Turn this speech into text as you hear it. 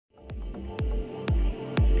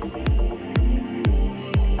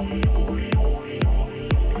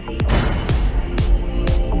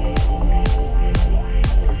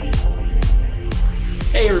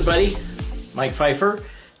Mike Pfeiffer.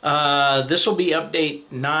 This will be update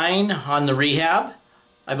 9 on the Rehab,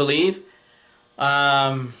 I believe.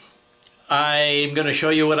 I'm going to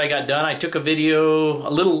show you what I got done. I took a video,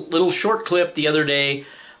 a little short clip the other day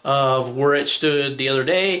of where it stood the other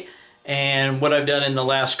day and what I've done in the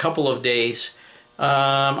last couple of days.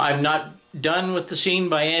 I'm not done with the scene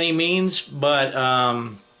by any means, but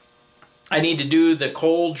I need to do the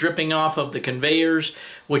coal dripping off of the conveyors,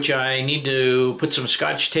 which I need to put some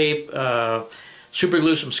scotch tape, super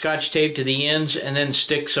glue some scotch tape to the ends, and then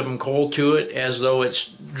stick some coal to it as though it's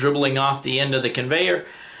dribbling off the end of the conveyor.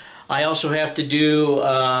 I also have to do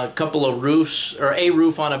a couple of roofs, or a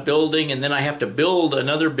roof on a building, and then I have to build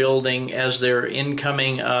another building as their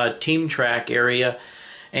incoming team track area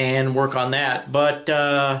and work on that. But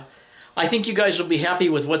I think you guys will be happy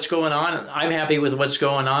with what's going on. I'm happy with what's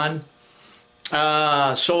going on.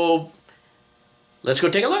 So let's go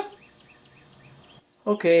take a look.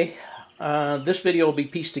 Okay, this video will be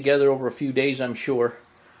pieced together over a few days, I'm sure.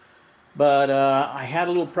 But I had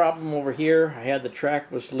a little problem over here. I had the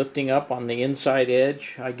track was lifting up on the inside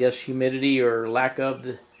edge. I guess humidity or lack of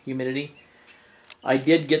the humidity. I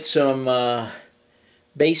did get some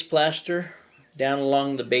base plaster down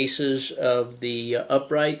along the bases of the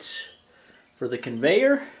uprights for the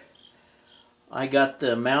conveyor. I got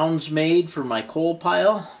the mounds made for my coal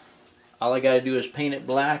pile. All I got to do is paint it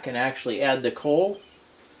black and actually add the coal.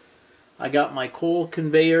 I got my coal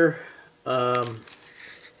conveyor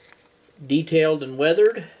detailed and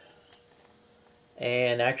weathered,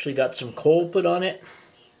 and actually got some coal put on it.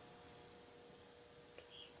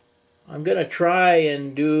 I'm going to try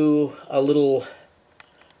and do a little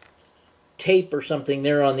tape or something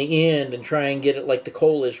there on the end and try and get it like the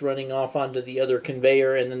coal is running off onto the other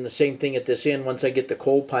conveyor, and then the same thing at this end once I get the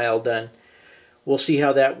coal pile done. We'll see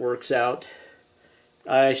how that works out.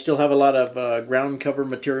 I still have a lot of ground cover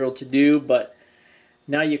material to do, but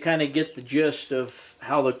now you kind of get the gist of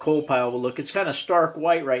how the coal pile will look. It's kind of stark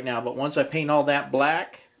white right now, but once I paint all that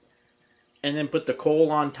black and then put the coal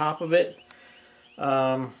on top of it,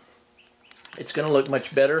 it's going to look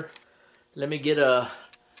much better. Let me get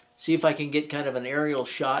see if I can get kind of an aerial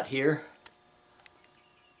shot here.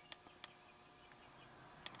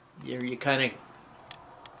 There you kind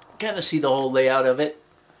of see the whole layout of it.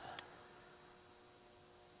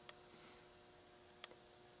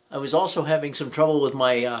 I was also having some trouble with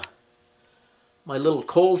my my little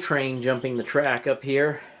coal train jumping the track up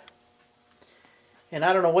here. And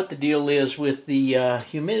I don't know what the deal is with the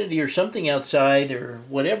humidity or something outside or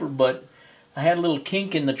whatever, but I had a little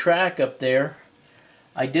kink in the track up there.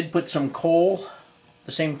 I did put some coal,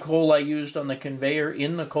 the same coal I used on the conveyor,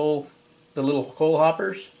 in the coal, the little coal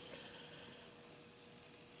hoppers.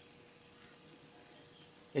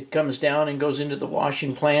 It comes down and goes into the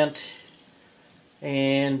washing plant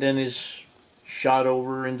and then is shot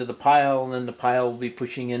over into the pile, and then the pile will be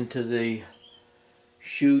pushing into the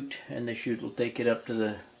chute, and the chute will take it up to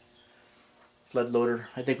the flood loader.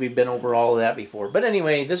 I think we've been over all of that before. But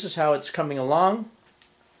anyway, this is how it's coming along.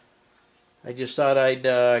 I just thought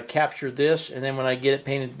I'd capture this, and then when I get it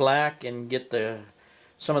painted black and get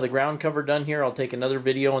some of the ground cover done here, I'll take another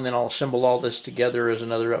video and then I'll assemble all this together as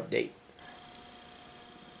another update.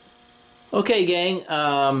 Okay,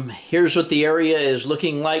 gang, here's what the area is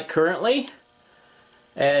looking like currently.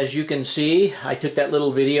 As you can see, I took that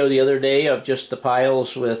little video the other day of just the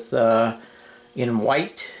piles with in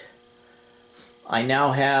white. I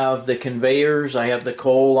now have the conveyors. I have the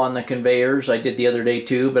coal on the conveyors. I did the other day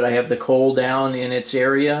too, but I have the coal down in its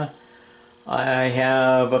area. I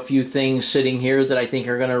have a few things sitting here that I think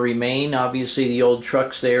are going to remain. Obviously the old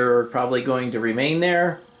trucks there are probably going to remain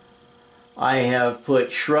there. I have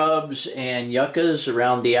put shrubs and yuccas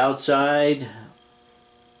around the outside.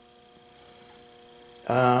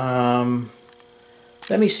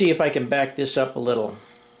 Let me see if I can back this up a little.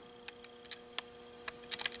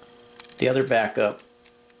 The other backup.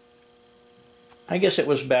 I guess it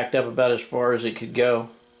was backed up about as far as it could go.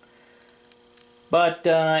 But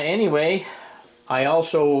anyway, I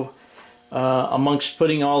also, amongst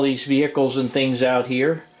putting all these vehicles and things out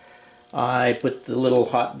here, I put the little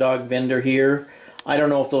hot dog vendor here. I don't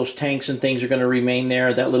know if those tanks and things are going to remain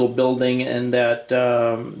there, that little building and that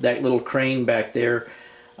little crane back there.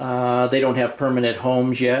 They don't have permanent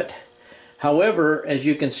homes yet. However, as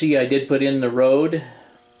you can see, I did put in the road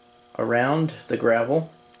around the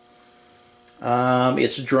gravel.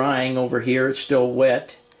 It's drying over here. It's still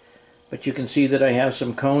wet. But you can see that I have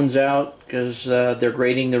some cones out because they're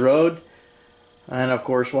grading the road. And of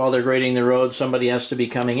course, while they're grading the road, somebody has to be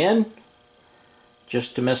coming in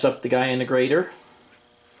just to mess up the guy in the grader.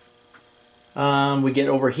 We get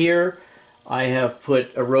over here. I have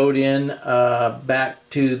put a road in back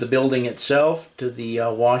to the building itself, to the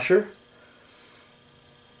washer,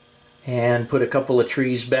 and put a couple of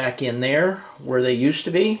trees back in there where they used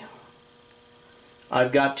to be.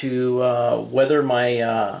 I've got to weather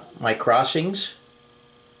my my crossings,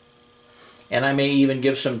 and I may even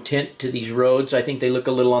give some tint to these roads. I think they look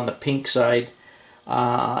a little on the pink side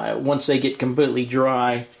once they get completely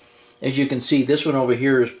dry. As you can see, this one over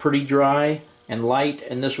here is pretty dry and light,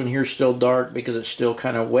 and this one here is still dark because it's still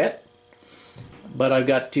kind of wet. But I've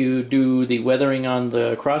got to do the weathering on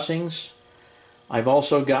the crossings. I've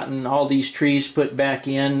also gotten all these trees put back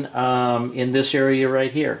in this area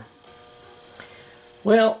right here.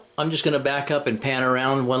 Well, I'm just going to back up and pan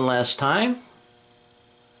around one last time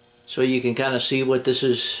so you can kind of see what this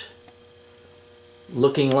is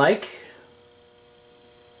looking like.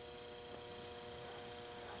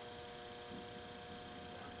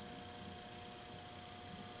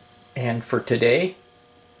 And for today,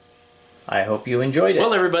 I hope you enjoyed it.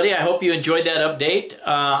 Well, everybody, I hope you enjoyed that update.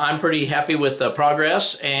 I'm pretty happy with the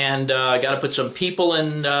progress, and got to put some people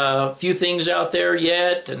and a few things out there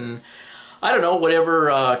yet, and I don't know,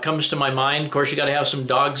 whatever comes to my mind. Of course, you got to have some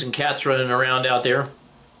dogs and cats running around out there.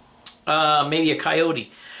 Maybe a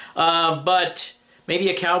coyote, but maybe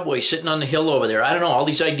a cowboy sitting on the hill over there. I don't know. All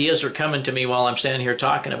these ideas are coming to me while I'm standing here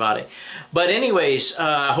talking about it. But anyways,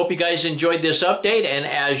 I hope you guys enjoyed this update, and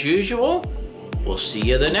as usual, we'll see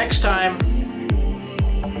you the next time.